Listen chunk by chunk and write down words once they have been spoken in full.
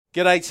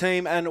G'day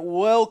team and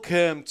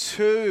welcome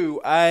to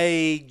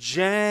a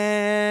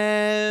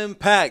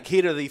jam-packed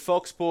hit of the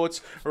Fox Sports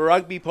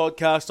Rugby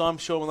Podcast. I'm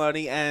Sean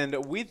Maloney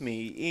and with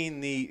me in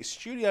the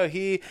studio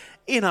here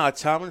in our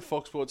Tarman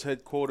Fox Sports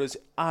headquarters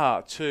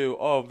are two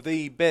of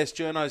the best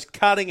journos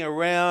cutting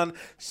around,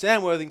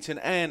 Sam Worthington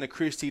and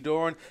Christy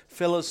Doran.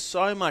 Fellas,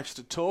 so much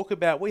to talk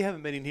about. We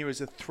haven't been in here as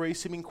a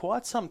threesome in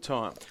quite some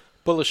time.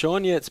 Bullish,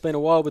 Sean. Yeah, it's been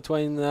a while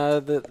between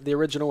the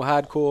original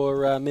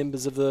hardcore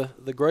members of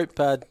the group.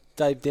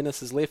 Dave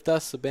Dennis has left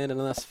us,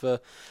 abandoning us for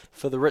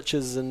the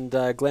riches and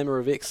glamour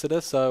of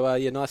Exeter. So,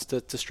 nice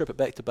to strip it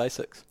back to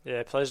basics.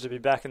 Yeah, pleasure to be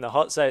back in the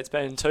hot seat. It's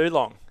been too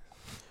long.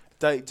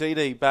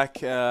 DD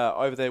back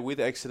over there with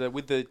Exeter,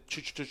 with the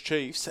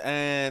Chiefs,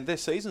 and their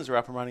seasons are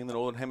up and running in the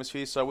Northern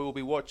Hemisphere, so we will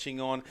be watching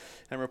on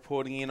and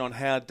reporting in on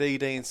how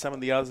DD and some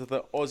of the others of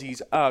the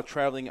Aussies are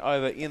travelling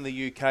over in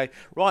the UK.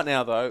 Right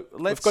now, though,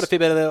 we've got a fair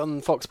bit of that on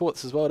Fox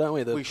Sports as well, don't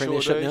we? We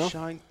sure do,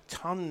 showing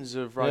tons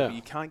of rugby. Yeah.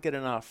 You can't get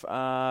enough.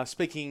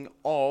 Speaking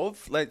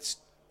of, let's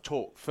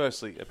talk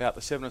firstly about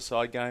the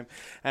seven-a-side game.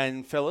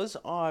 And fellas,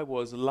 I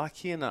was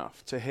lucky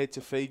enough to head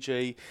to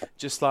Fiji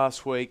just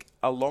last week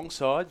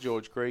alongside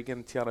George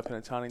Gregan, Tiana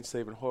Penatani and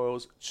Stephen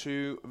Hoyles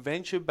to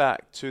venture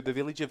back to the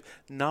village of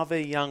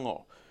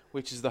Navayango,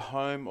 which is the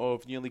home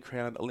of newly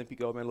crowned Olympic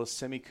gold medalist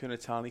Semi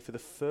Kunatani for the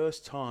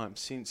first time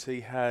since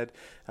he had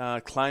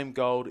claimed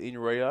gold in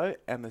Rio.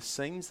 And the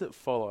scenes that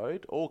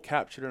followed, all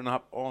captured and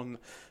up on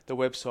the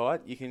website,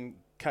 you can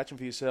catch them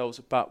for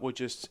yourselves, but were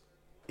just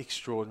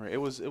extraordinary.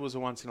 It was a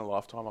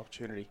once-in-a-lifetime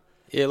opportunity.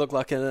 Yeah, it looked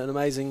like an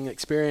amazing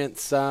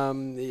experience.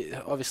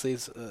 Obviously,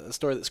 it's a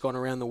story that's gone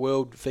around the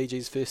world,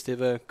 Fiji's first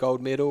ever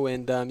gold medal,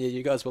 and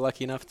you guys were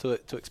lucky enough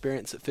to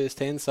experience it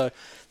firsthand. So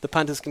the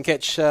punters can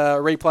catch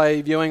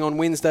replay viewing on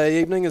Wednesday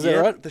evening, is that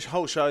right? The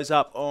whole show's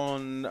up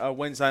on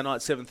Wednesday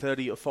night,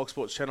 7:30 of Fox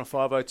Sports Channel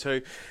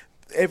 502.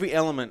 Every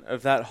element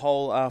of that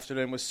whole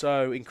afternoon was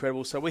so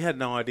incredible. So we had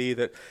no idea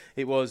that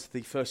it was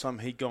the first time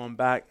he'd gone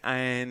back,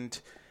 and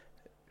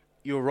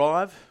you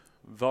arrive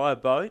via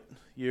boat,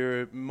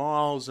 you're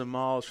miles and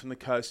miles from the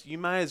coast. You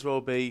may as well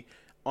be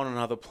on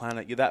another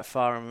planet. You're that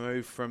far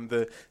removed from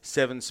the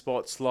seven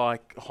spots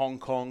like Hong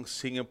Kong,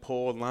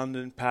 Singapore,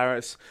 London,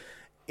 Paris.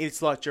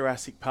 It's like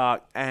Jurassic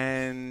Park.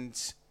 And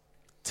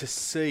to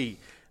see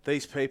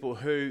these people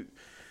who,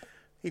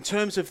 in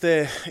terms of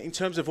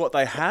what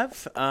they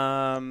have,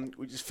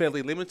 which is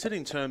fairly limited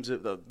in terms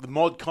of the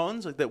mod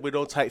cons that we'd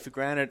all take for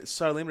granted, it's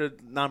so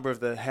limited number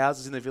of the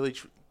houses in the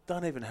village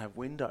don't even have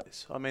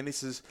windows. I mean,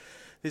 this is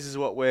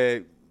what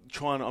I'm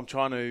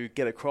trying to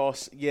get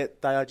across.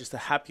 Yet they are just the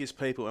happiest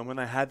people, and when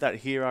they had that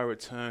hero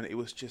return, it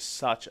was just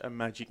such a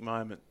magic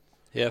moment.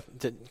 Yeah,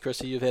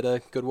 Chrissy, you've had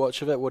a good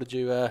watch of it. What did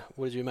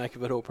you make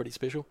of it all? Pretty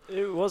special.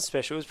 It was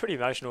special. It was pretty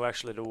emotional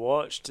actually to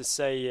watch, to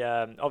see.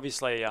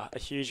 Obviously, a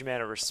huge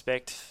amount of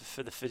respect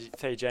for the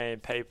Fijian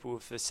people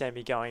for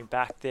Sammy going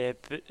back there.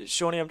 But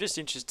Shawnee, I'm just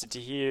interested to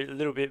hear a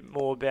little bit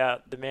more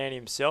about the man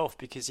himself,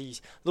 because he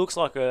looks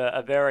like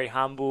a very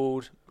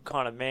humbled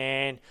kind of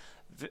man,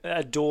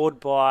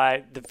 adored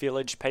by the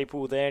village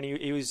people there, and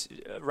he was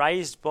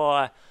raised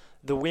by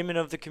the women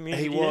of the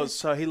community. He was.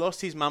 So he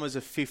lost his mum as a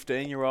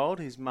 15-year-old.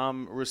 His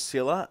mum,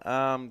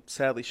 Rusilla,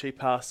 sadly she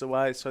passed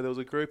away. So there was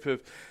a group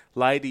of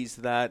ladies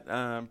that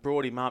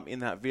brought him up in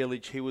that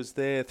village. He was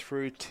there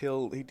through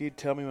till, he did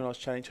tell me when I was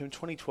chatting to him,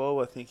 2012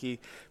 I think he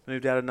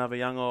moved out of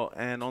Navayango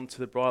and onto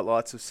the bright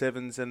lights of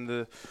Sevens and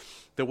the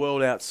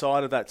world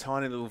outside of that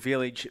tiny little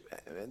village.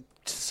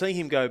 To see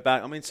him go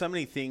back, I mean, so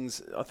many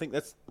things. I think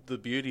that's the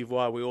beauty of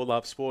why we all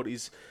love sport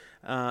is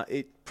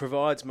it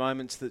provides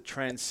moments that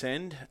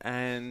transcend,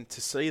 and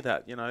to see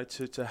that,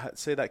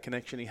 see that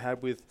connection he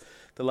had with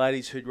the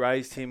ladies who'd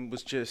raised him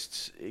was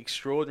just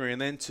extraordinary.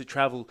 And then to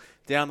travel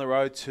down the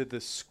road to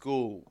the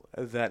school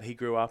that he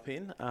grew up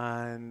in,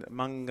 and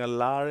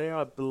Mangalaria,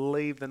 I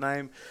believe the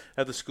name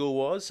of the school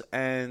was,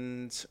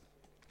 and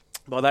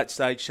by that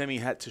stage, Shemi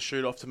had to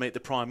shoot off to meet the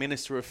Prime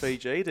Minister of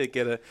Fiji to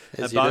get a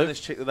bonus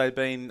check that they'd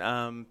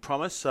been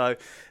promised. So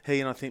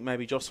he and I think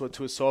maybe Joshua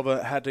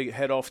Tuasova had to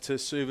head off to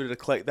Suva to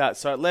collect that.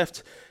 So it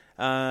left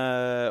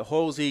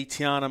Halsey,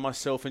 Tiana,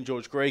 myself and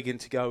George Gregan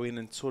to go in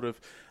and sort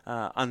of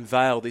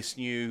unveil this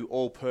new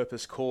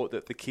all-purpose court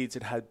that the kids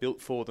had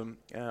built for them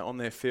on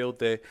their field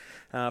there.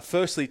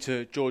 Firstly,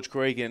 to George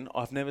Gregan,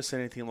 I've never seen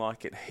anything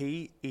like it.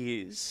 He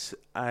is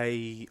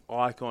a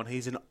icon.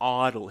 He's an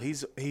idol.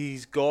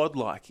 He's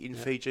godlike in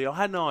Fiji. I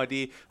had no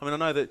idea. I mean, I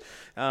know that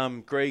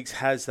Gregs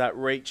has that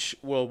reach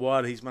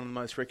worldwide. He's one of the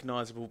most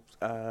recognisable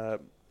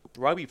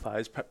rugby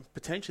players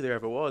potentially there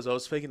ever was. I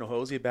was speaking to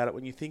Halsey about it.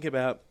 When you think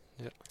about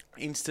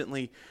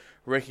instantly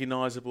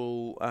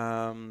recognisable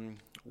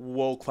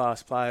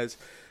world-class players,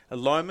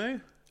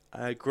 Lomu,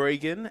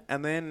 Gregan,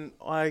 and then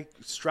I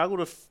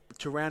struggle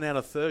to round out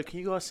a third. Can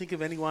you guys think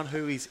of anyone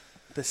who is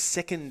the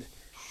second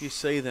you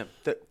see them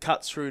that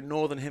cuts through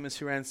Northern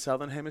Hemisphere and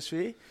Southern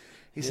Hemisphere?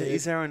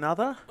 Is there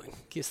another? I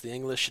guess the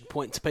English should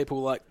point to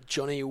people like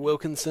Johnny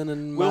Wilkinson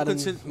and Martin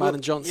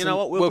Johnson. You know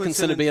what?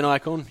 Wilkinson would be an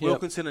icon.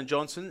 Wilkinson and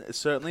Johnson,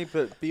 certainly,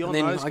 but beyond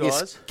and then those I guys...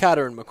 guess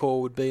Carter and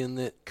McCaw would be in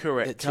that.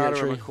 Correct, that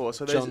Carter and McCaw.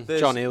 So there's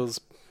John Eales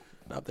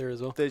up there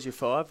as well. There's your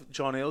 5,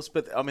 John Eales.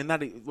 But, I mean,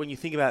 when you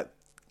think about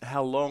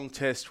how long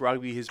Test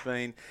rugby has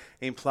been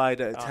in play,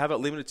 to have it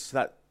limited to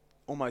that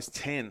almost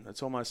 10,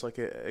 it's almost like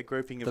a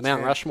grouping of the 10.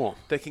 Mount Rushmore.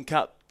 They can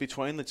cut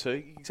between the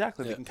two.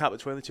 Exactly, they can cut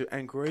between the two.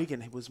 And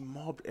Gregan, he was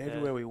mobbed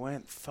everywhere we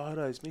went.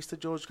 Photos, Mr.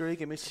 George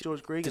Gregan, Mr.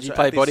 George Gregan. Did you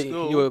play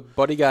you were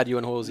bodyguard, you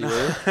and Halsey,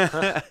 were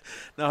you?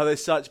 No, they're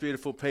such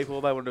beautiful people.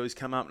 All they want to do is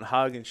come up and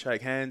hug and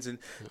shake hands and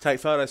take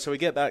photos. So we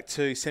get back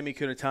to Semi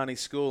Kunatani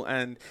School,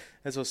 and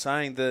as I was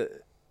saying,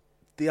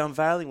 the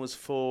unveiling was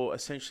for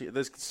essentially,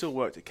 there's still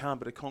work to come,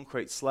 but a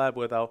concrete slab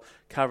where they'll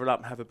cover it up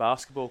and have a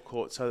basketball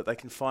court so that they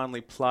can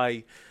finally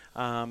play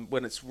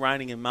when it's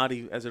raining and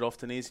muddy, as it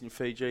often is in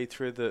Fiji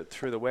through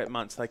the wet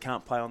months. They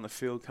can't play on the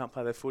field, can't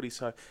play their footy.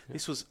 So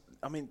this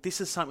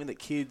is something that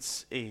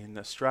kids in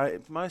Australia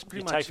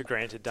pretty much take for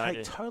granted, don't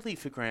you? Totally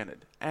for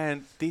granted.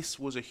 And this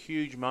was a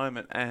huge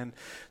moment, and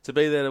to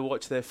be there to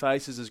watch their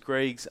faces as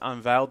Griggs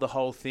unveiled the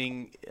whole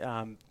thing.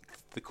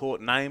 The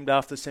court named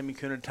after Semi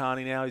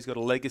Kunatani now. He's got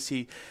a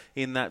legacy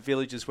in that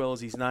village as well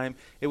as his name.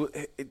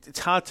 It is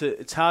hard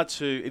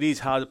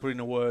to put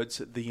into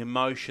words the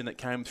emotion that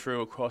came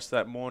through across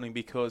that morning,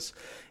 because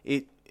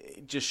it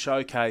just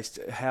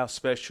showcased how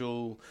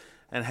special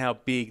and how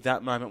big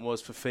that moment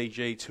was for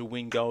Fiji to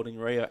win gold in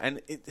Rio.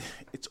 And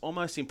it's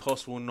almost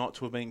impossible not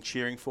to have been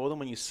cheering for them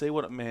when you see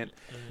what it meant.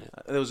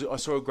 I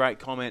saw a great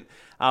comment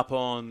up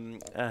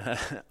on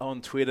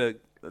Twitter.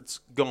 It's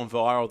gone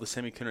viral, the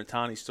Semi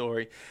Kunatani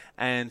story,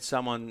 and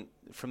someone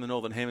from the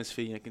Northern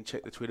Hemisphere, you can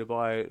check the Twitter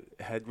bio,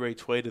 had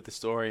retweeted the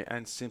story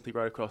and simply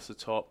wrote across the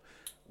top,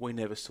 "We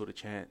never stood a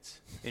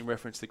chance," in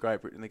reference to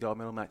Great Britain in the gold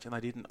medal match, and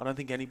they didn't. I don't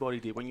think anybody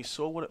did. When you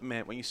saw what it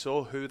meant, when you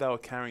saw who they were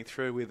carrying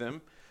through with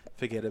them,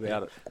 forget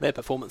about it. Their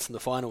performance in the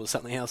final was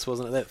something else,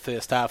 wasn't it? That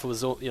first half, it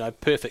was all,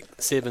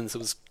 perfect sevens. It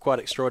was quite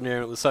extraordinary,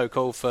 and it was so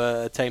cool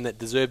for a team that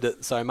deserved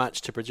it so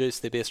much to produce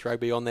their best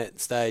rugby on that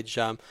stage.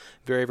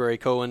 Very, very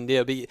cool. And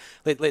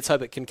let's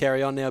hope it can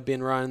carry on now.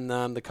 Ben Ryan,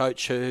 the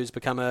coach, who's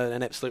become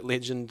an absolute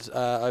legend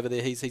over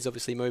there, he's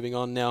obviously moving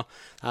on now.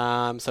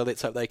 So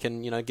let's hope they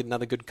can get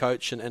another good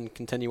coach and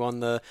continue on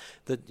the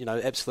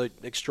absolute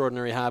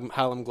extraordinary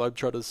Harlem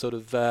Globetrotters sort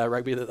of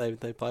rugby that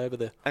they play over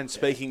there. And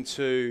speaking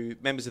to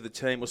members of the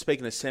team, well,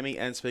 speaking to Semi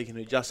and speaking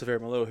to Justifer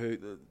Malou,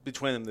 who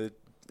between them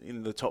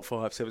in the top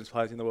 5 sevens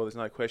players in the world, there's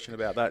no question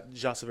about that.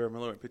 Justifer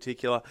Malou in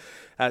particular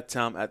at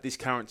this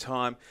current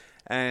time,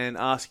 and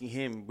asking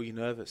him, were you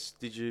nervous?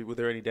 Were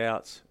there any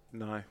doubts?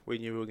 No, we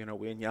knew we were going to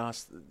win. You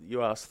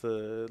asked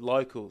the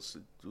locals,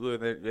 were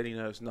there any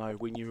nerves? No,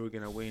 we knew we were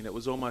going to win. It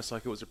was almost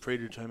like it was a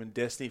predetermined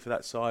destiny for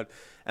that side,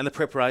 and the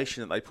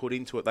preparation that they put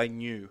into it, they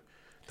knew.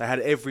 They had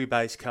every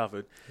base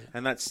covered,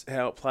 and that's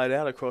how it played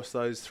out across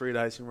those 3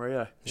 days in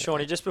Rio.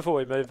 Shawnee, just before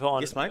we move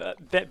on, yes, mate.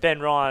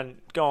 Ben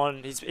Ryan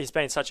gone. He's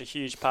been such a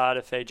huge part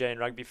of Fijian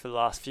rugby for the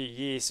last few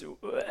years.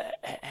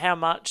 How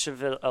much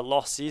of a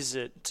loss is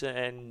it,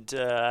 and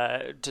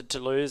to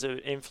lose an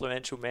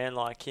influential man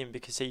like him,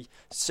 because he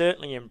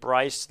certainly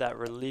embraced that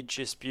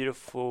religious,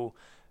 beautiful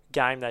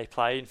game they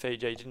played in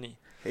Fiji, didn't he?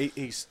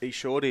 He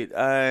sure did,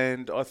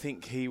 and I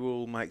think he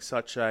will make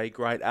such a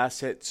great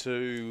asset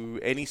to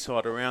any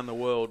side around the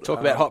world. Talk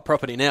about hot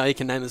property now. He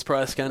can name his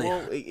price, can't he?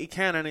 Well, he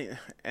can,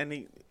 and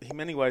he in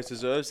many ways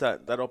deserves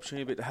that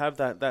opportunity. But to have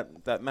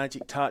that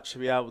magic touch, to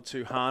be able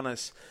to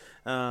harness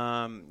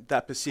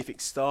that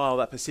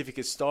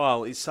Pacificist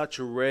style is such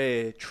a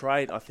rare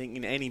trait, I think,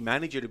 in any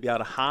manager, to be able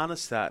to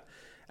harness that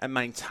and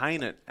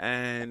maintain it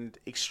and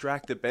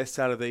extract the best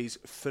out of these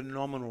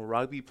phenomenal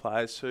rugby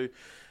players who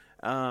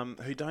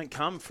don't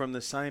come from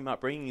the same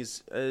upbringing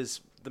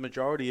as the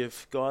majority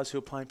of guys who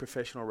are playing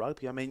professional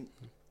rugby. I mean,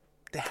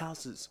 the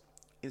houses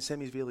in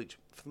Semi's village,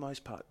 for the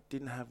most part,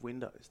 didn't have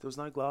windows. There was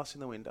no glass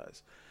in the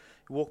windows.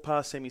 You walk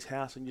past Semi's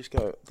house and you just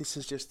go, this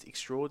is just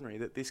extraordinary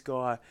that this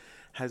guy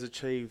has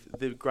achieved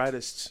the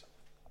greatest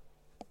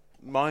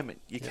moment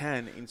you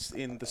can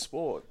in the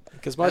sport.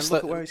 Because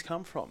look at where he's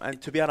come from,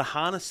 and to be able to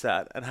harness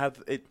that and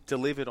have it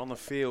delivered on the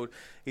field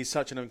is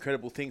such an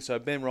incredible thing. So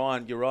Ben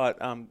Ryan, you're right,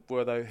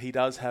 although he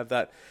does have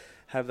that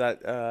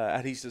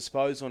at his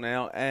disposal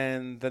now,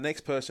 and the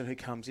next person who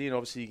comes in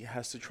obviously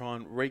has to try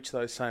and reach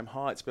those same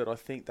heights. But I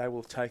think they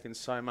will have taken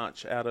so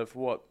much out of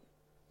what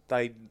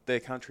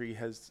their country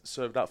has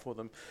served up for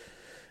them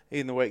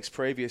in the weeks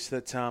previous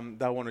that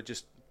they'll want to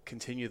just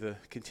continue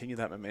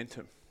that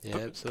momentum. Yeah,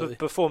 absolutely.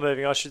 Before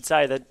moving, I should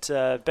say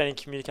that been in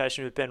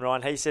communication with Ben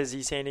Ryan. He says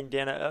he's handing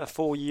down a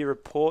 4-year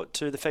report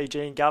to the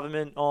Fijian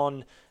government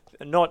on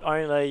not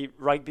only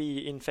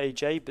rugby in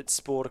Fiji, but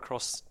sport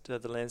across the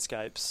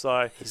landscape.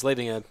 So he's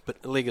leaving a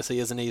legacy,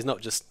 isn't he? He's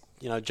not just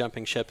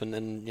jumping ship and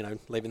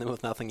leaving them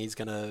with nothing. He's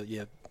going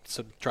to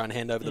sort of try and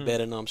hand over the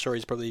baton. I'm sure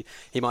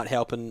he might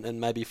help in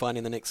maybe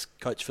finding the next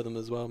coach for them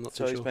as well. I'm not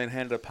so too he's sure. been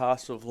handed a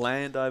parcel of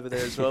land over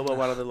there as well by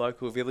one of the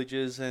local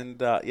villages,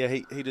 and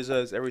he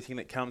deserves everything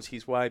that comes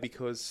his way,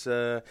 because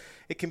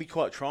it can be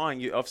quite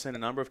trying. I've seen a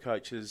number of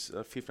coaches,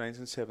 15s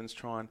and 7s,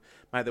 try and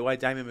make their way.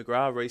 Damien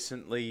McGrath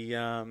recently,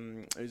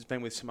 who's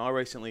been with Samoa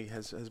recently,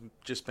 has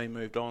just been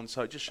moved on.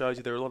 So it just shows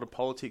you there are a lot of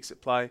politics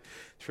at play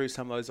through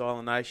some of those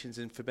island nations,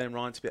 and for Ben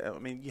Ryan to be,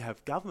 you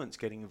have governments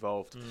getting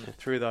involved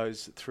through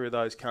those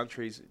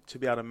countries to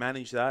be able to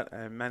manage that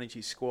and manage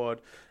his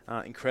squad.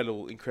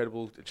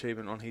 Incredible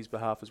achievement on his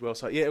behalf as well.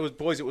 So yeah, it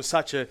was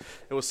such a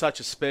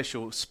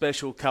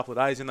special couple of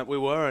days, and that we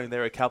were only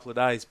there a couple of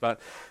days, but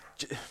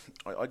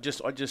I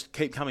just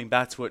keep coming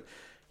back to it.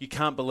 You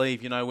can't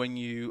believe, when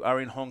you are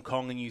in Hong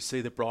Kong and you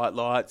see the bright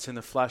lights and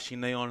the flashing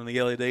neon and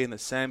the LED and the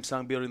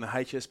Samsung building, the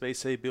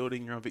HSBC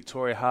building, you're on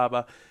Victoria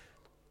Harbour,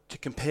 to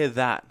compare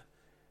that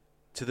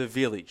to the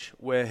village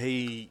where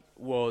he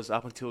was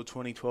up until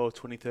 2012,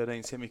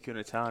 2013, Semi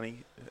Kunatani,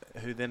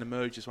 who then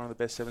emerged as one of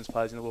the best sevens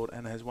players in the world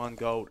and has won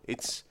gold.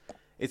 It's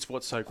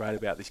what's so great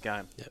about this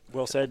game. Yep.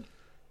 Well said.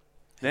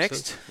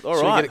 Next.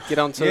 All right. Get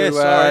onto your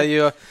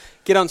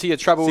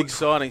troubled... It's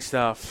exciting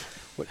stuff.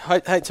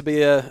 Hate to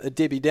be a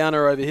Debbie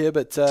Downer over here,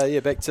 but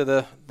back to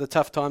the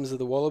tough times of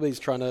the Wallabies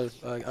trying to,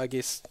 I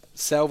guess,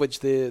 salvage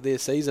their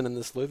season in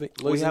this losing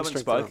We haven't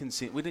streak. spoken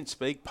since. We didn't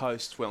speak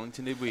post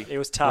Wellington, did we? It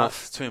was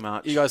tough. Too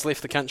much. You guys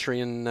left the country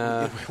in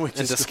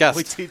disgust.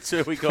 We did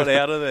too. We got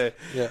out of there.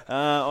 Yeah.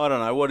 I don't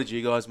know. What did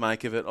you guys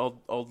make of it?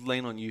 I'll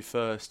lean on you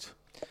first.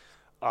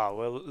 Oh,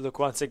 well, look,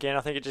 once again, I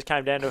think it just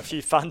came down to a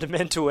few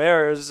fundamental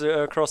errors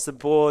across the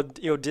board.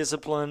 Ill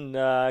discipline,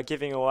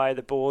 giving away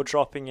the ball,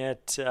 dropping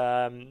it.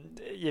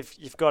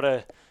 You've got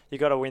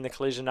to win the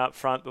collision up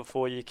front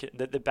before you can,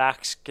 the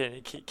backs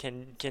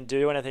can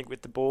do anything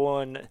with the ball,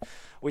 and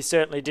we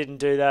certainly didn't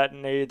do that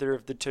in either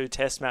of the two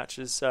test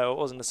matches, so it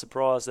wasn't a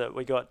surprise that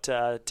we got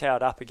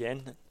towed up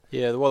again.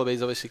 Yeah, the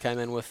Wallabies obviously came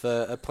in with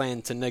a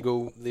plan to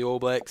niggle the All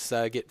Blacks,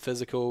 get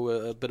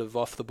physical, a bit of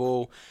off the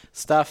ball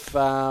stuff,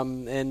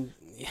 and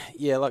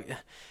yeah, look,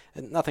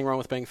 nothing wrong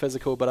with being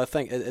physical, but I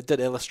think it did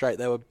illustrate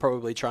they were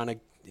probably trying to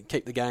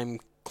keep the game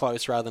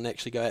close rather than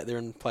actually go out there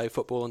and play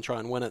football and try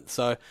and win it.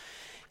 So,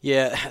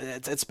 yeah,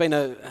 it's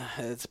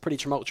pretty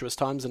tumultuous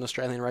times in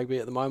Australian rugby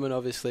at the moment.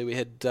 Obviously, we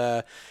had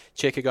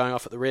Cheika going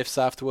off at the refs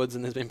afterwards,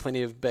 and there's been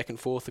plenty of back and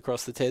forth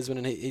across the Tasman,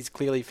 and he's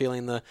clearly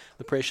feeling the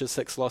pressure,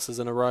 6 losses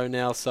in a row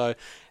now. So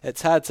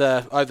it's hard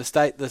to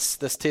overstate this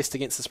test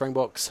against the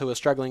Springboks, who are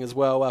struggling as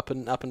well up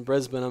in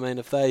Brisbane. I mean,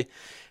 if they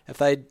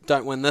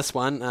don't win this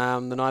one,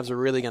 the knives are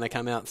really going to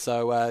come out.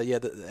 So,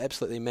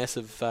 absolutely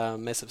massive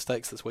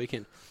stakes this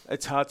weekend.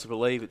 It's hard to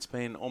believe it's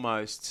been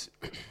almost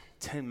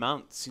 10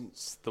 months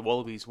since the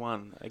Wallabies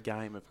won a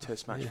game of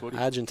Test match footy.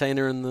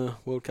 Argentina in the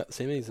World Cup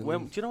semis.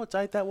 Do you know what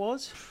date that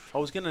was? I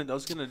was gonna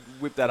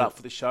whip that up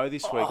for the show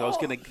this week. I was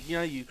gonna,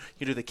 you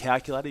do the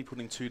calculator, you put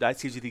in 2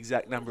 dates, gives you the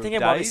exact number of days. I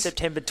think it might be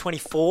September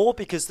 24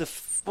 because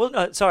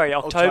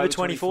October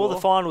 24. The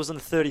final was on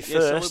the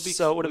 31st,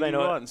 so it would have been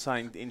right in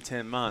saying in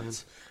 10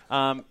 months.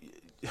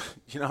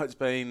 It's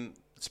been.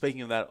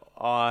 Speaking of that,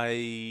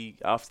 the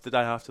day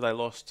after they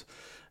lost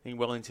in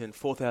Wellington,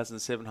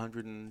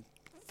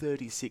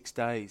 4,736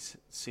 days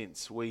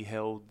since we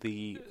held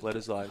the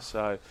Bledisloe,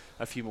 so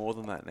a few more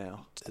than that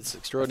now. It's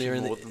extraordinary.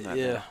 And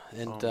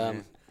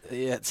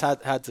it's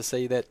hard to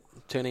see that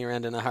turning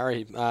around in a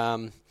hurry.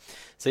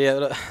 So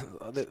yeah,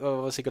 they've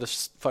obviously got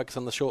to focus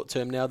on the short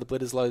term now. The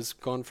Bledisloe's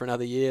gone for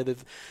another year.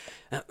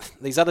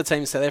 These other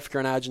teams, South Africa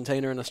and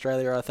Argentina and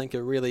Australia, I think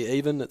are really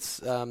even.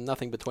 It's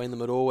nothing between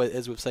them at all,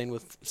 as we've seen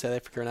with South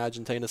Africa and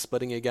Argentina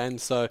splitting their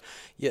games. So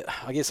yeah,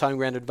 I guess home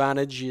ground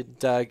advantage. You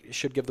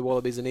should give the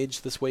Wallabies an edge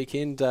this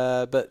weekend.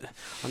 But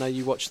I know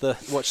you watch the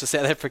South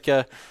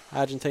Africa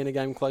Argentina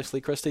game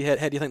closely, Christy. How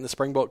do you think the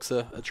Springboks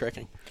are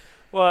tracking?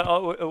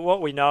 Well,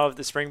 what we know of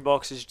the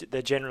Springboks is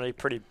they're generally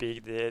pretty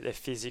big. They're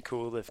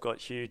physical. They've got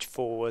huge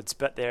forwards,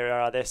 but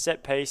their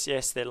set piece,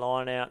 yes, their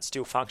line out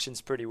still functions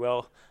pretty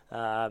well.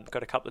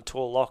 Got a couple of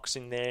tall locks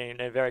in there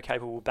and a very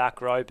capable back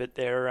row, but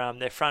their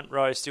front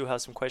row still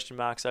has some question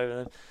marks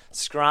over them.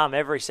 Scrum,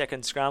 every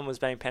second scrum was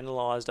being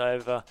penalised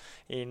over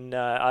in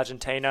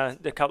Argentina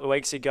a couple of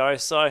weeks ago.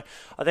 So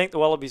I think the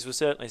Wallabies will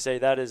certainly see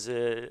that as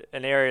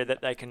an area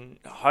that they can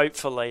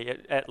hopefully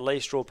at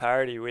least draw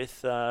parity with.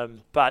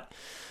 But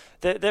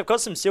they've got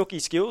some silky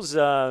skills,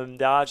 the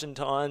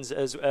Argentines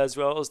as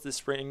well as the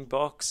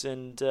Springboks,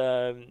 and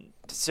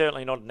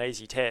certainly not an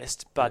easy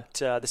test. But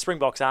the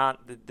Springboks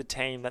aren't the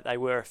team that they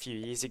were a few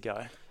years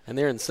ago. And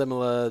they're in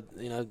similar,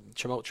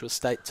 tumultuous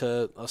state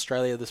to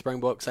Australia. The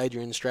Springboks,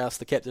 Adrian Strauss,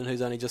 the captain,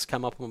 who's only just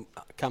come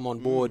on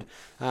board,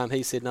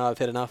 he said, "No, I've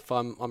had enough.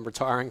 I'm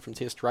retiring from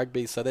Test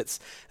rugby." So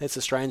that's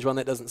a strange one.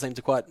 That doesn't seem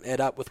to quite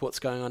add up with what's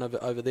going on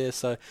over there.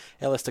 So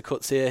Alistair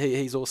Coetzee,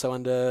 he's also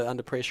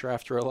under pressure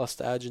after a loss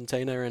to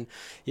Argentina. And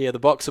yeah, the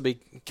Boks will be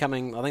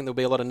coming. I think there'll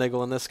be a lot of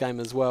niggle in this game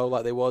as well,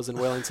 like there was in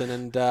Wellington.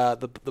 And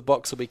the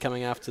Boks will be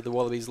coming after the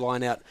Wallabies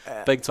line out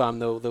big time.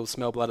 They'll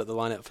smell blood at the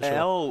line out for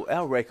sure.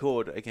 Our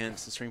record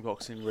against the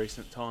Springboks in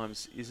recent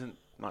times isn't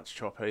much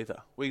chop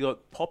either. We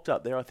got popped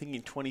up there, I think,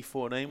 in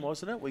 2014,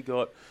 wasn't it? We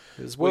got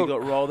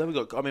rolled there.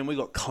 We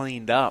got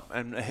cleaned up,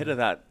 and ahead of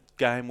that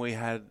game, we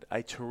had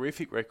a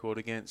terrific record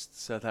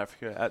against South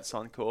Africa at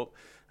Suncorp.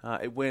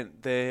 It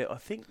went there, I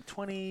think,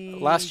 20...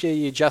 Last year,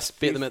 you just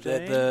beat them at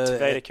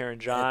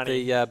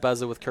the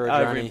buzzer with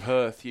Kiranjani. Over in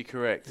Perth, you're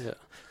correct. Yeah.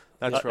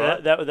 That's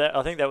right.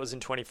 I think that was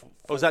in 2014.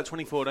 Oh, was that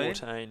 2014?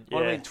 14, yeah.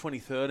 Might have been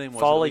 2013.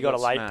 Foley got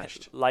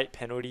a late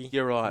penalty.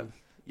 You're right.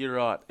 You're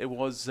right. It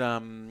was,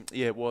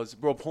 it was.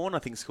 Rob Horn, I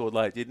think, scored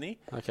late, didn't he?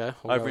 Okay.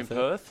 Over in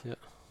Perth. Yeah.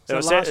 So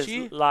last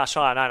year? Last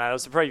year, no, it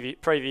was the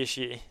previous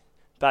year.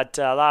 But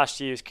last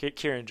year was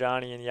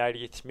Kiranjani in the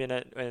 80th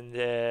minute. And,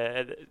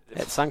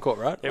 at Suncorp,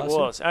 right? It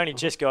was. Only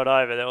just got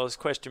over. There was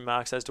question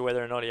marks as to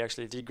whether or not he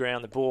actually did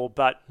ground the ball.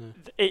 But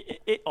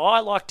I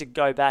like to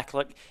go back.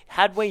 Like,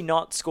 had we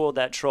not scored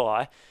that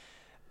try,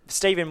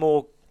 Stephen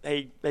Moore,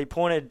 he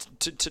pointed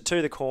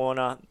to the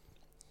corner.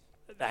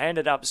 They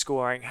ended up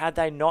scoring. Had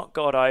they not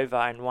got over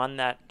and won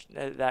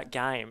that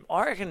game,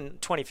 I reckon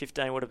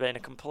 2015 would have been a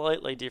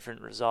completely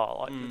different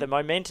result. The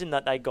momentum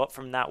that they got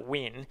from that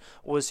win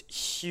was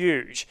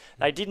huge.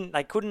 They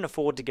couldn't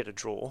afford to get a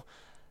draw.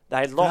 They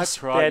had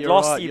lost. Right. They had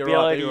lost the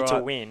ability right.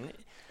 to win.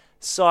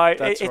 So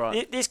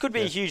this could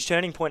be a huge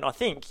turning point, I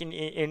think, in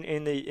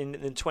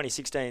the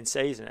 2016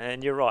 season.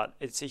 And you're right,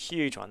 it's a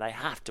huge one. They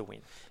have to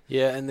win.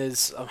 Yeah, and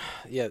there's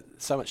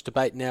so much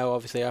debate now,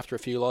 obviously, after a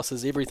few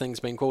losses. Everything's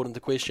been called into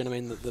question. I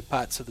mean, the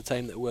parts of the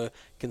team that were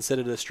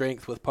considered a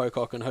strength with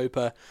Pocock and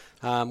Hooper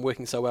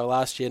working so well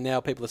last year, now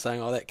people are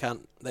saying, that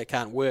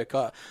can't work.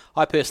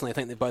 I personally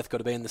think they've both got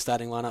to be in the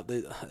starting lineup.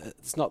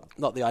 It's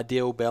not the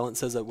ideal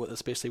balance, is it,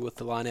 especially with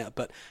the line-out,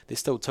 but there's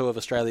still two of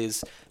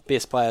Australia's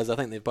best players. I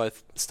think they've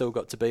both still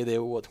got to be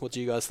there. What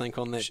do you guys think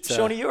on that?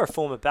 Shawnee, you're a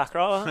former back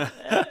rower.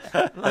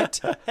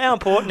 How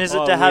important is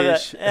it to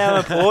have How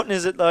important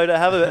is it though to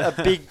have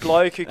a big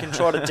bloke who can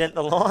try to dent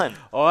the line?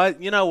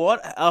 You know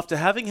what? After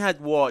having had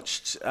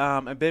watched,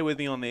 and bear with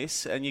me on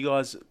this, and you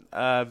guys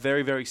are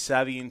very, very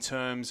savvy in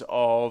terms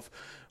of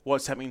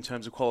what's happening in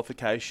terms of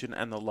qualification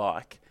and the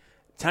like.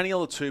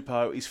 Taniela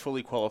Tupou is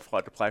fully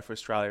qualified to play for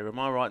Australia. Am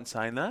I right in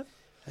saying that?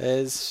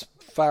 As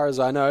far as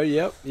I know,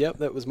 yep,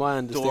 that was my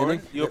understanding.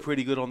 Doran, you're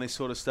pretty good on this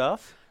sort of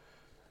stuff.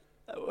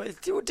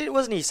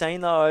 Wasn't he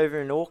saying though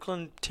over in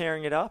Auckland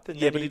tearing it up? And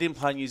yeah, but he didn't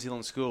play New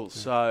Zealand schools,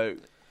 so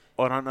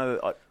I don't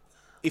know.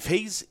 If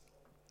he's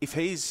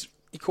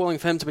you're calling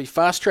for him to be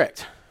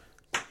fast-tracked?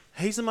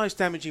 He's the most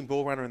damaging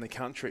ball runner in the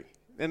country.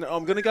 And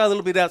I'm going to go a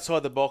little bit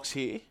outside the box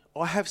here.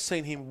 I have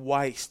seen him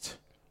waste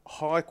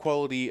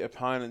high-quality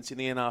opponents in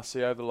the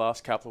NRC over the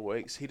last couple of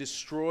weeks. He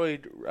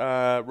destroyed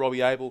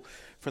Robbie Abel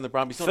from the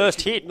Brumbies.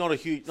 First hit up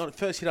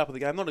of the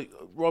game.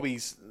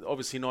 Robbie's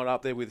obviously not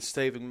up there with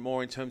Stephen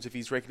Moore in terms of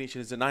his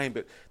recognition as a name,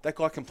 but that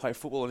guy can play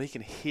football and he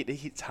can hit. He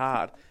hits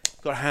hard.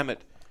 Got hammered.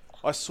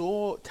 I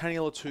saw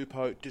Taniela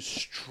Tupou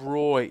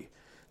destroy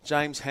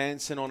James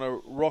Hansen on a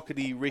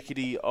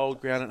rickety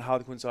old ground at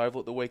Harlequins Oval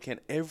at the weekend.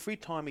 Every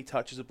time he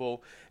touches a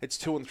ball, it's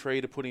 2 and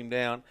 3 to put him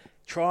down.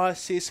 Try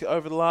assist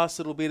over the last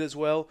little bit as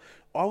well.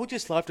 I would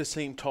just love to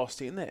see him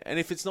tossed in there. And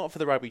if it's not for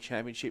the Rugby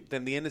Championship,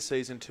 then the end of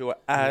season tour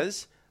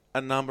as a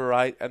number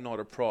 8 and not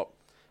a prop.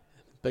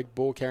 Big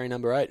ball carry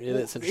number 8. Yeah,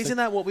 that's interesting. Isn't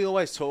that what we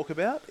always talk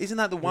about? Isn't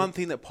that the one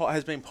thing that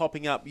has been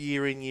popping up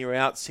year in, year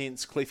out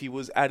since Cliffy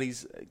was at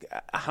his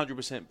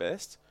 100%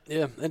 best?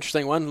 Yeah,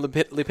 interesting one.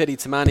 Lipeti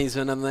Tamani's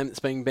another name that's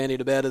being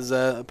bandied about as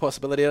a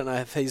possibility. I don't know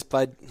if he's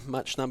played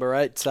much number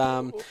 8.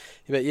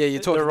 But yeah, you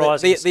talk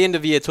the end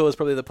of year tour is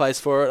probably the place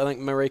for it. I think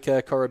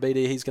Marika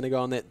Korobidi, he's going to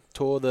go on that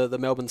tour, the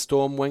Melbourne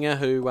Storm winger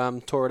who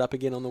tore it up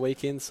again on the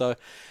weekend. So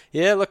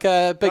yeah, look,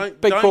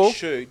 big call.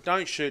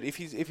 Don't shoot. If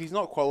he's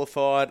not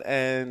qualified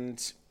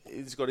and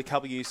he's got a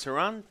couple of years to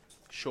run,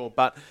 sure.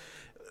 But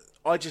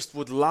I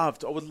would love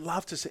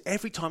to see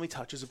every time he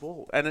touches a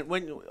ball. And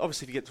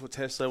obviously if you get to a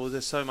test level,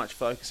 there's so much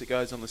focus that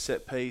goes on the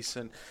set piece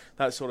and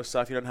that sort of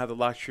stuff. You don't have the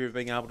luxury of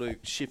being able to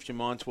shift your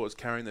mind towards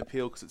carrying the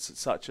peel because it's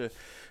such a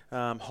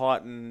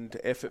heightened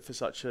effort for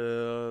such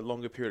a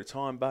longer period of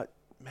time. But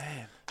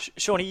man,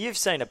 Shawnee, you've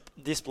seen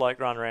this bloke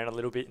run around a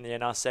little bit in the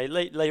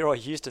NRC. Leroy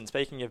Houston,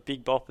 speaking of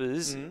big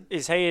boppers,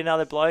 is he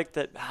another bloke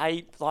that,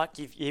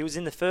 he was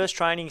in the first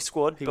training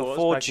squad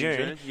before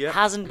June,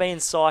 hasn't been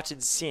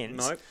cited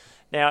since? Nope.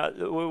 Now,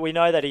 we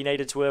know that he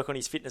needed to work on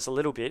his fitness a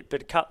little bit,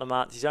 but a couple of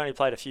months, he's only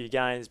played a few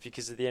games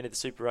because of the end of the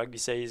Super Rugby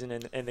season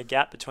and the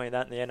gap between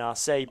that and the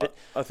NRC. But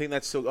I think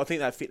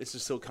that fitness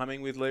is still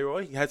coming with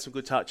Leroy. He had some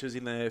good touches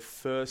in the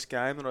first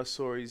game that I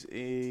saw. His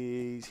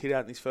hit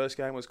out in his first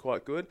game was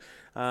quite good.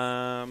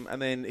 And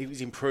then he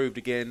was improved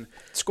again.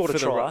 Scored a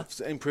try.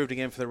 Improved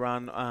again for the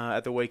run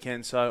at the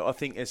weekend. So I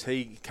think as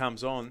he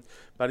comes on,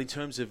 but in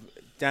terms of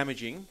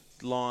damaging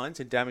lines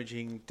and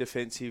damaging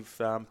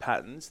defensive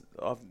patterns,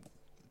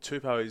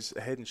 Tupou is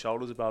head and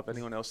shoulders above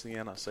anyone else in the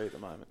NRC at the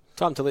moment.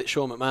 Time to let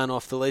Sean McMahon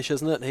off the leash,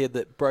 isn't it? He had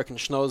that broken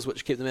schnoz,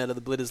 which kept him out of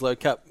the Bledisloe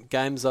Cup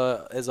games.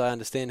 As I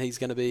understand, he's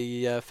going to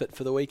be fit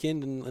for the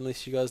weekend, and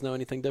unless you guys know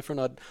anything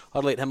different,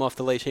 I'd let him off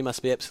the leash. He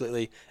must be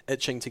absolutely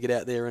itching to get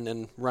out there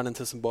and run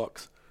into some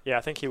Boks. Yeah,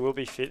 I think he will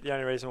be fit. The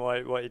only reason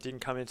why he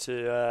didn't come into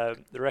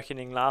the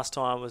reckoning last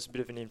time was a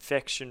bit of an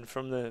infection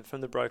from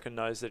the broken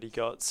nose that he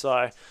got.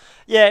 So,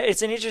 yeah,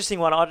 it's an interesting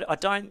one. I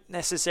don't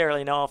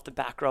necessarily know if the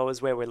back row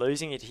is where we're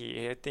losing it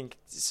here. I think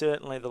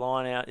certainly the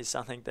line out is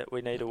something that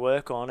we need to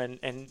work on,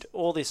 and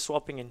all this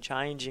swapping and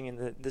changing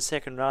in the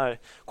second row,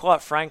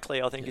 quite frankly,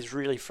 I think is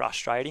really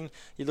frustrating.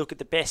 You look at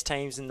the best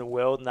teams in the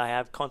world and they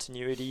have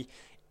continuity.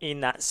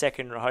 In that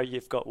second row,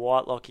 you've got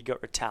Whitelock, you've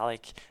got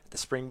Retallick, the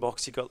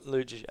Springboks, you've got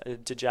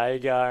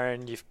Dejaga,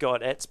 and you've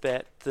got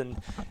Etzbeth,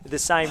 and the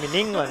same in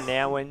England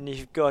now when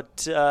you've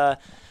got a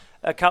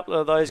couple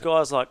of those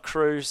guys like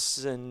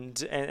Cruz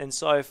and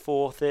so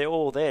forth. They're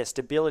all there,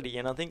 stability,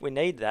 and I think we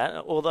need that,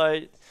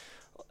 although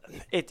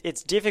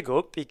it's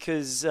difficult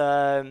because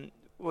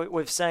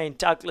we've seen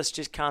Douglas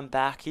just come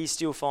back. He's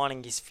still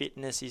finding his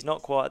fitness. He's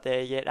not quite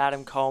there yet.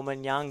 Adam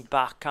Coleman, young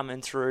buck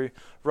coming through.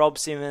 Rob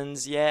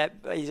Simmons, yeah,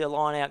 he's a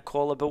line-out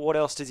caller, but what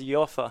else does he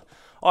offer?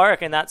 I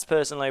reckon that's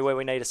personally where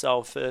we need to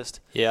solve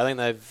first. Yeah, I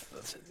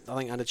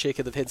think under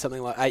Cheika they've had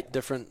something like 8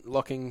 different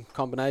locking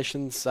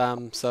combinations.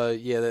 So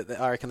yeah,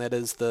 I reckon that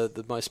is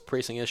the most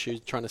pressing issue,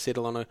 trying to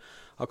settle on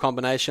a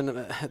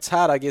combination. It's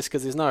hard, I guess,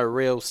 because there's no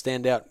real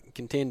standout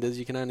contenders.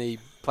 You can only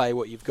play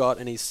what you've got,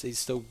 and he's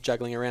still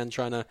juggling around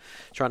trying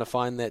to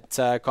find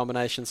that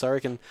combination. So I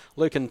reckon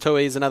Luke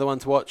Tui's another one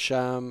to watch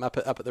up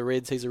at the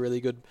Reds. He's a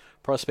really good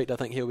prospect. I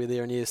think he'll be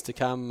there in years to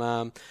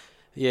come.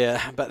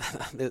 Yeah, but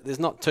there's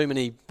not too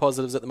many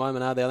positives at the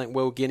moment, are there? I think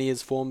Will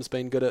Guinea's form's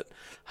been good at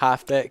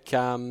halfback,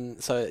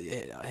 so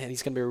yeah,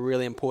 he's going to be a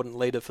really important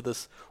leader for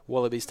this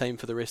Wallabies team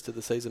for the rest of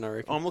the season, I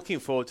reckon. I'm looking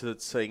forward to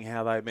seeing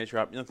how they measure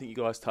up. I think you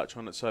guys touched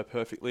on it so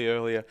perfectly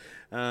earlier.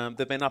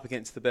 They've been up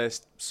against the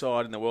best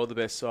side in the world, the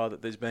best side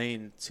that there's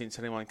been since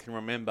anyone can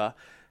remember.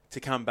 To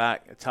come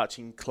back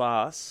touching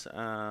class,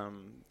 to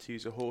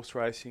use a horse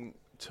racing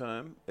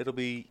term, it'll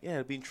be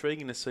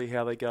intriguing to see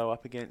how they go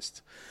up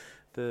against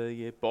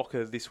the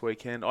Bokke this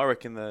weekend. I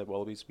reckon the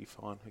Wallabies will be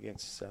fine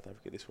against South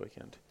Africa this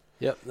weekend.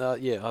 Yep,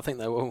 I think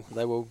they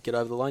will get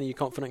over the line. Are you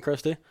confident,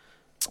 Christy?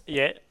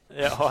 Yeah,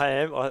 I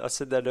am. I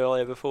said that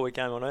earlier before we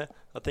came on air.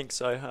 I think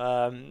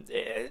so.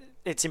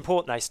 It's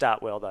important they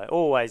start well, though.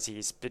 Always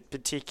is, but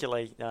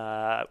particularly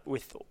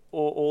with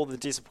all the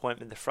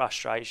disappointment, the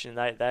frustration.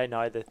 They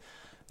know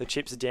the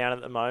chips are down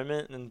at the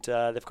moment, and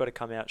they've got to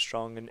come out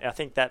strong. And I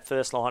think that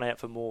first line out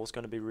for Moore is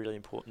going to be really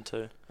important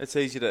too. It's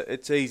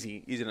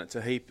easy, isn't it,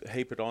 to heap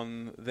it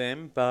on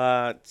them?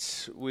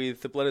 But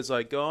with the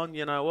Bledisloe gone,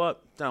 you know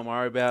what? Don't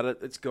worry about it.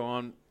 It's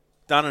gone,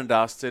 done and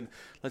dusted.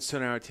 Let's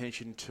turn our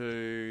attention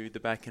to the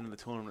back end of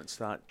the tournament and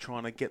start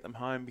trying to get them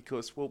home.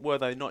 Because were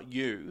they not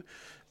you,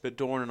 but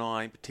Doran and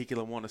I in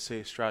particular want to see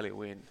Australia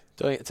win.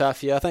 Doing it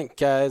tough, yeah. I think,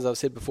 as I've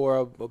said before,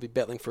 I'll be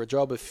battling for a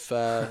job if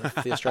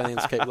the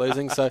Australians keep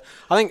losing. So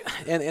I think,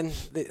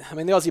 the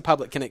Aussie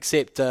public can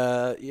accept,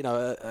 a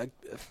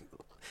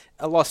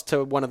loss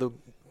to one of the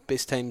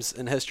best teams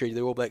in history,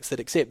 the All Blacks, that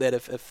accept that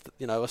if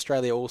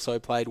Australia also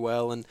played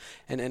well and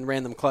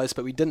ran them close,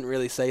 but we didn't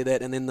really see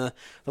that. And then the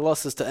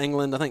losses to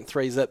England, I think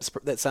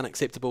 3-0, that's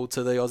unacceptable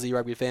to the Aussie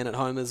rugby fan at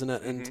home, isn't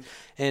it? Mm-hmm.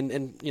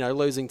 And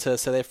losing to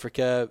South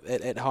Africa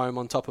at home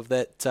on top of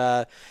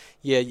that,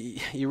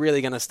 you're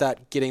really going to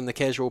start getting the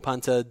casual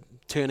punter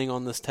turning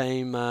on this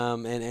team,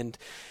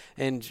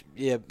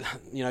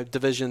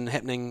 division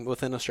happening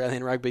within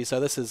Australian rugby. So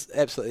this is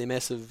absolutely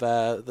massive,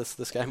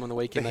 this game on the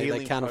weekend.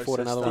 They can't afford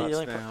another one.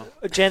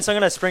 Gents, I'm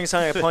going to spring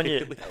something upon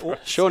you.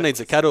 Sean needs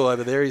a cuddle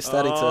over there. He's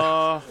starting to...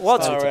 I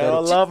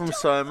love him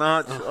so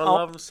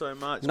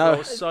much. No. I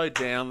was so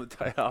down the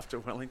day after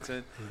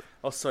Wellington.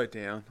 I was so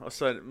down.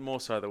 More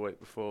so the week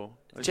before.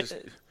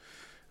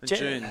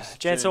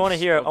 Gents, I want to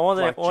hear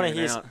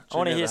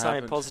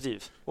something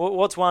positive.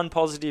 What's one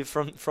positive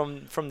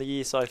from the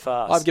year so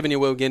far? I've given you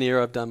Will Guinea.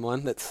 I've done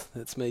one.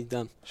 That's me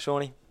done.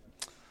 Shawnee?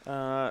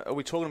 Are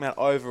we talking about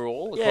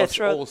overall across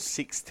all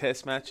 6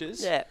 Test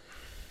matches? Yeah.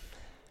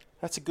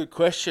 That's a good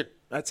question.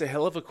 That's a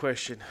hell of a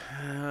question.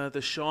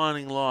 The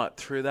shining light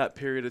through that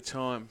period of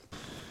time.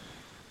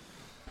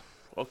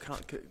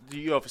 Do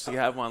you obviously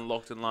have one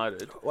locked and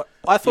loaded? You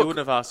wouldn't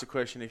have asked the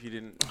question if you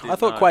didn't I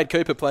thought Quade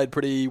Cooper played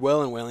pretty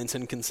well in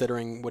Wellington,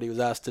 considering what he was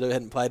asked to do. He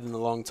hadn't played in a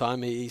long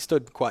time. He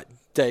stood quite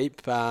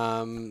deep,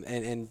 but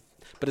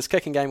his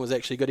kicking game was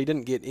actually good. He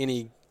didn't get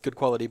any good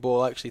quality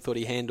ball. I actually thought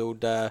he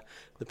handled the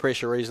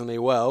pressure reasonably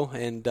well.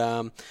 And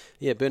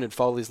Bernard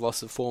Foley's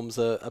loss of form's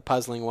a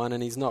puzzling one,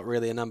 and he's not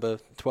really a number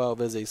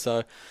 12, is he?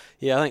 So,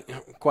 yeah, I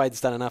think Quade's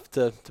done enough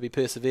to be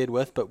persevered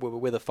with, but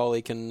whether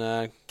Foley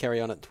can carry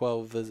on at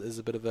 12 is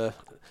a bit of a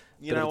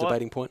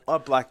debating point. I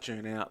blacked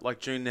June out. Like,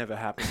 June never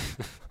happened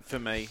for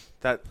me.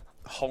 That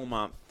whole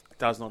month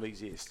does not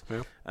exist.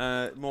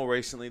 Yeah. More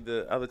recently,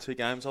 the other two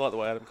games, I like the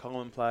way Adam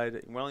Coleman played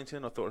in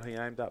Wellington. I thought he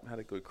aimed up and had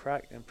a good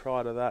crack. And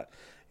prior to that,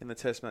 in the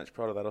Test match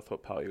prior to that, I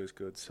thought Poey was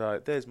good.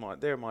 So there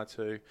are my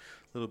two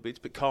little bits.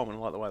 But Coleman, I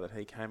like the way that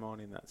he came on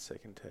in that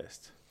second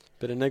Test.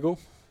 Bit of niggle.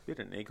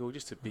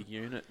 Just a big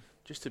unit.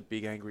 Just a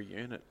big angry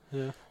unit.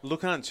 Yeah.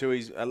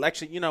 Lukhantui's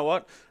actually, you know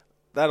what?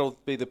 That'll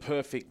be the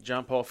perfect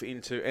jump off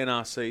into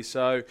NRC.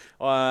 So,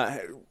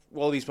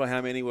 Wallabies by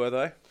how many were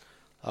they?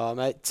 Oh,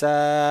 mate,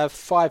 5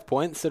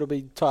 points. It'll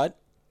be tight.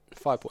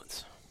 5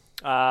 points.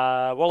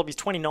 Wallabies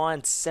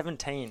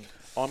 29-17.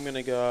 I'm going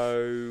to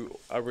go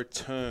a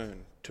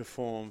return to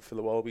form for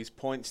the Wallabies.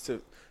 Points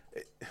to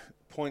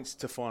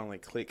finally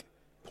click.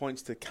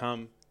 Points to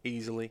come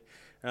easily.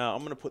 I'm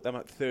going to put them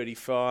at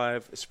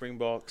 35.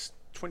 Springboks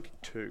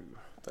 22.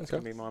 That's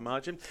going to be my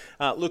margin.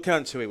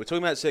 Lukhantui, we're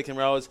talking about second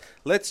rowers.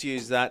 Let's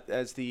use that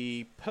as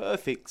the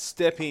perfect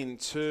step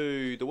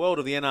into the world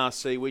of the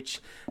NRC,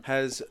 which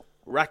has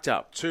racked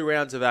up 2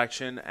 rounds of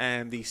action,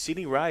 and the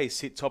Sydney Rays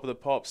sit top of the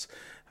pops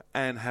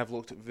and have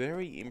looked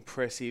very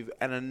impressive,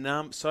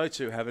 and so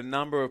too have a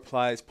number of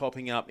players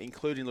popping up,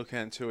 including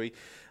Lukhantui,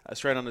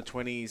 straight under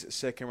 20s,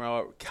 second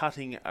rower,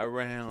 cutting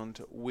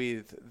around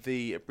with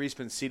the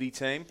Brisbane City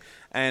team,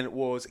 and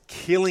was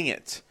killing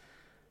it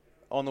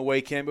on the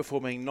weekend before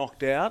being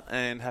knocked out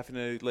and having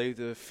to leave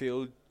the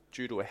field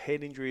due to a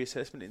head injury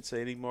assessment. Didn't see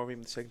any more of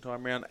him the second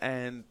time round,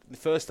 and the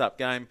first up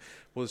game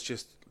was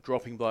just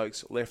dropping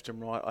blokes left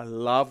and right. I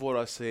love what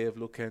I see of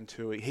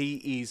Lukhantui.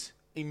 He is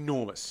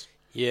enormous.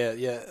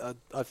 Yeah.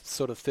 I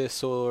sort of first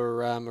saw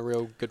a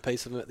real good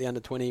piece of him at the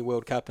Under-20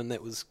 World Cup, and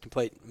that was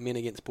complete men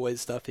against boys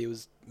stuff. He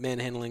was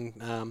manhandling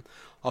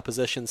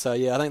opposition. So,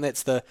 yeah, I think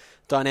that's the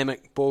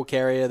dynamic ball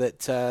carrier that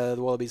the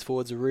Wallabies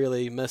forwards are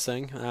really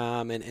missing,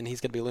 and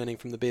he's going to be learning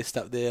from the best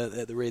up there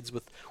at the Reds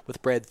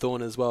with Brad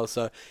Thorne as well.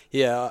 So,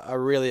 yeah, a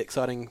really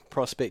exciting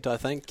prospect, I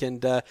think.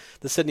 And the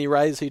Sydney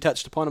Rays, who you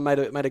touched upon,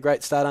 have made a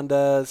great start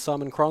under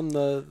Simon Cron.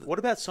 What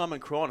about Simon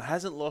Cron?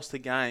 Hasn't lost a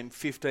game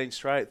 15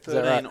 straight,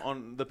 13 right?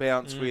 On the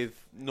bounce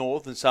with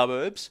North and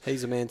Suburbs.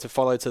 He's a man to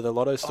follow to the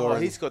Lotto store.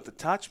 He's got the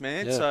touch,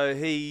 man. Yeah. So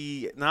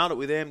he nailed it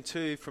with them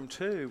from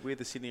 2 with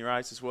the Sydney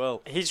Rays as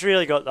well. He's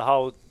really got the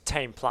whole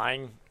team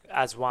playing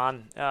as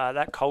one.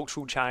 That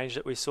cultural change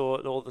that we saw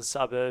at all the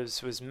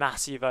suburbs was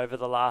massive over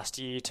the last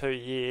 2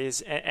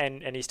 years,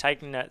 and he's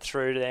taking that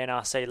through to the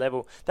NRC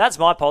level. That's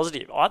my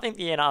positive. I think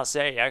the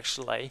NRC,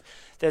 actually,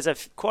 there's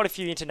quite a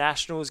few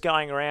internationals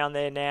going around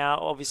there now.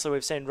 Obviously,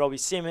 we've seen Robbie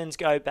Simmons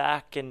go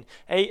back, and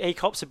he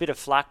cops a bit of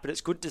flack, but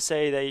it's good to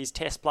see these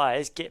test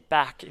players get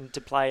back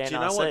into play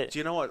NRC. Do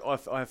you know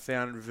what I've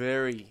found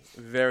very,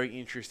 very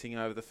interesting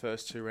over the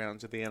first 2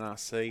 rounds of the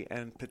NRC,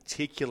 and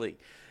particularly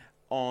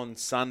on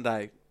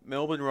Sunday?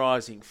 Melbourne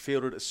Rising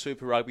fielded a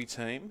Super Rugby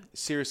team.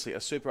 Seriously,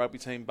 a Super Rugby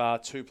team bar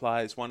 2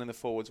 players, one in the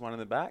forwards, one in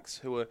the backs,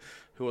 who are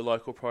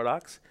local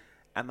products,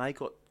 and they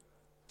got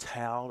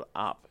towed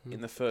up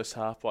in the first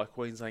half by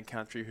Queensland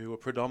Country, who were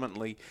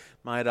predominantly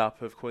made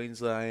up of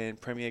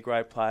Queensland Premier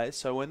grade players.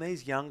 So when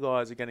these young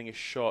guys are getting a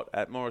shot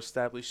at more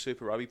established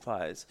Super Rugby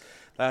players,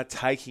 they are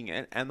taking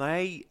it, and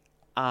they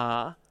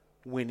are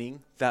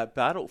winning that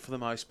battle for the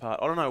most part.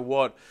 I don't know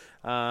what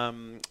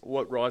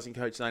Rising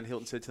coach Zane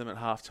Hilton said to them at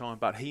halftime,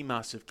 but he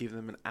must have given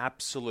them an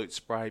absolute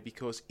spray,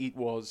 because it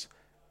was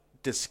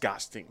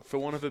disgusting, for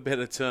want of a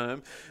better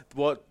term,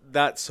 what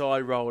that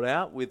side rolled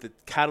out with the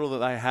cattle that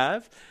they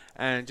have.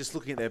 And just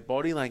looking at their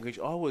body language,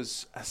 I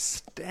was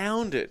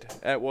astounded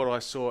at what I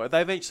saw. They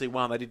eventually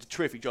won. They did a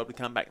terrific job to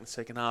come back in the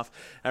second half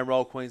and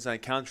roll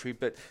Queensland Country.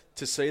 But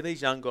to see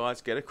these young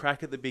guys get a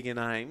crack at the bigger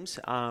names,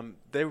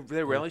 they're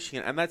relishing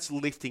it. And that's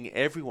lifting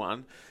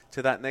everyone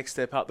to that next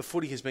step up. The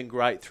footy has been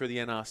great through the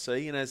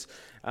NRC. And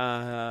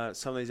as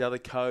some of these other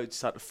codes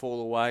start to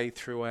fall away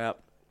throughout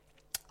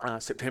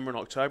September and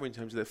October in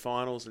terms of their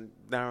finals and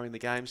narrowing the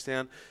games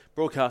down,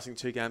 broadcasting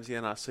 2 games in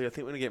the NRC, I think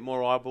we're going to get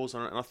more eyeballs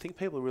on it, and I think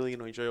people are really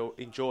going to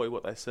enjoy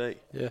what they see.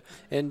 Yeah,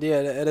 and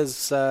it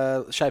is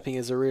shaping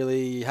as a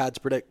really hard to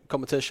predict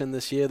competition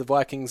this year. The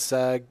Vikings,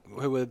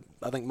 who were,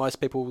 I think, most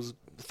people's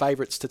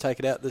favourites to take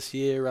it out this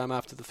year,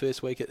 after the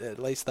first week at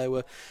least, they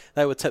were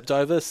tipped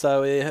over.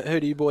 So who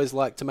do you boys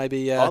like to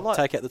maybe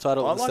take out the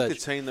title at this stage? I like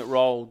the team that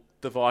rolled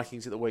the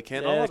Vikings at the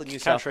weekend. I like the New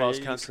South Wales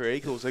Country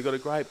Eagles. They've got a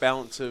great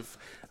balance of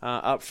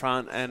up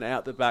front and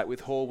out the back,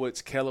 with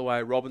Horwitz,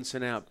 Kellaway,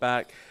 Robinson out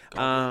back.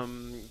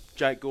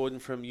 Jake Gordon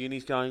from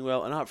Uni's going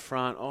well. And up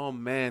front, oh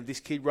man, this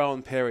kid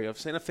Rowan Perry. I've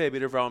seen a fair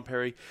bit of Rowan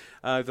Perry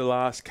over the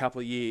last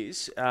couple of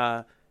years.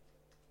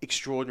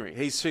 Extraordinary.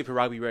 He's Super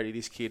Rugby ready,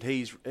 this kid.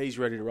 He's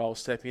ready to roll,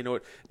 step into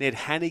it. Ned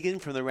Hannigan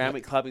from the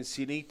Randwick Club in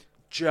Sydney.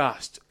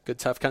 Just good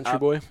tough country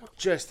boy.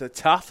 Just the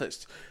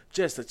toughest.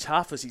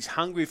 He's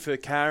hungry for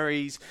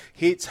carries,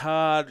 hits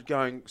hard,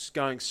 going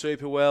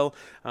super well.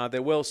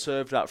 They're well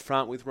served up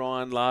front with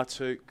Ryan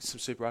Latu, some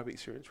Super Rugby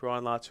experience,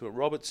 Ryan Latu and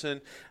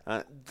Robertson.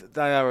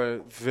 They are a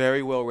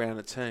very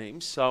well-rounded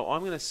team. So I'm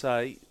going to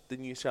say the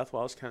New South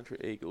Wales Country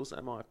Eagles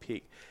are my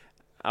pick.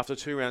 After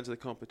 2 rounds of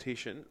the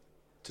competition,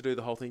 to do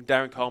the whole thing.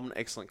 Darren Coleman,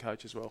 excellent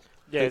coach as well.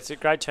 Yeah, it's a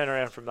great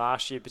turnaround from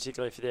last year,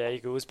 particularly for the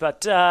Eagles.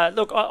 But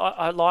look,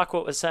 I like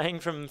what we're saying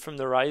from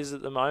the Rays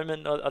at the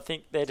moment. I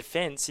think their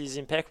defence is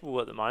impeccable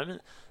at the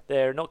moment.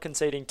 They're not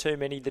conceding too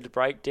many that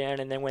break down,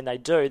 and then when they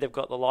do, they've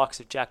got the likes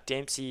of Jack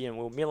Dempsey and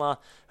Will Miller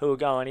who are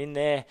going in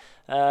there.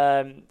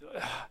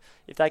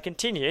 If they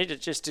continue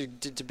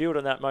to build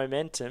on that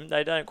momentum,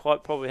 they don't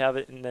quite probably have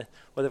it in the...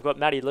 Well, they've got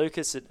Matty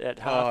Lucas at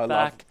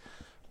half-back.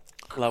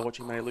 Love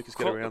watching Matty Lucas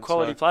get around.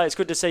 Quality player. It's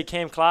good to see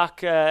Cam Clark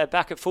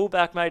back at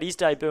fullback, made his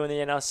debut in the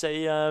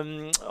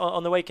NRC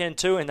on the weekend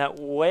too, in that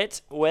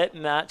wet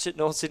match at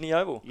North Sydney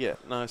Oval. Yeah,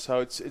 no, so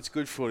it's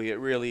good footy. It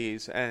really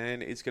is,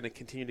 and it's going to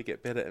continue to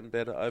get better and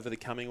better over the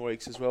coming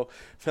weeks as well.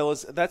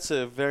 Fellas, that's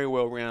a very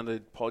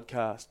well-rounded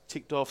podcast.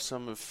 Ticked off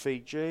some of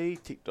Fiji,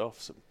 ticked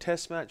off some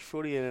test match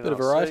footy and bit of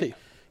variety.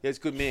 Yeah, it's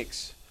a good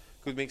mix.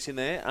 Good mix in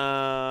there.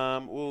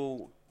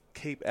 We'll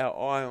keep our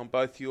eye on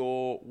both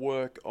your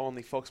work on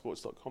the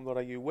foxsports.com.au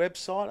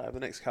website over the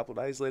next couple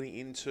of days leading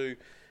into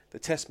the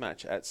test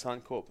match at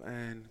Suncorp.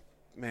 And,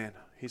 man,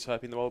 he's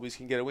hoping the Wallabies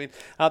can get a win.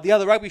 The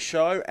Other Rugby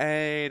Show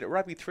and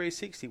Rugby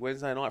 360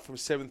 Wednesday night from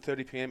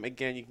 7:30pm.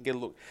 Again, you can get a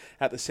look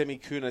at the Semi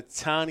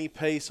Kunatani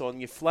piece on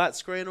your flat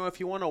screen, or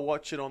if you want to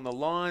watch it on the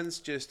lines,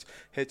 just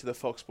head to the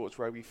Fox Sports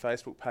Rugby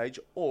Facebook page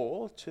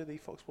or to the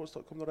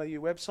foxsports.com.au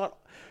website.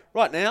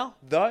 Right now,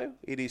 though,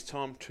 it is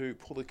time to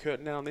pull the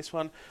curtain down on this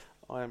one.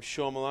 I am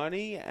Sean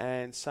Maloney,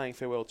 and saying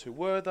farewell to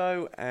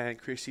Wortho and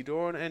Christy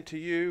Doran, and to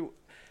you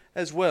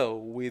as well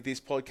with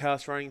this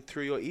podcast running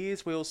through your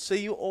ears. We'll see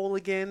you all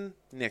again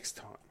next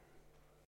time.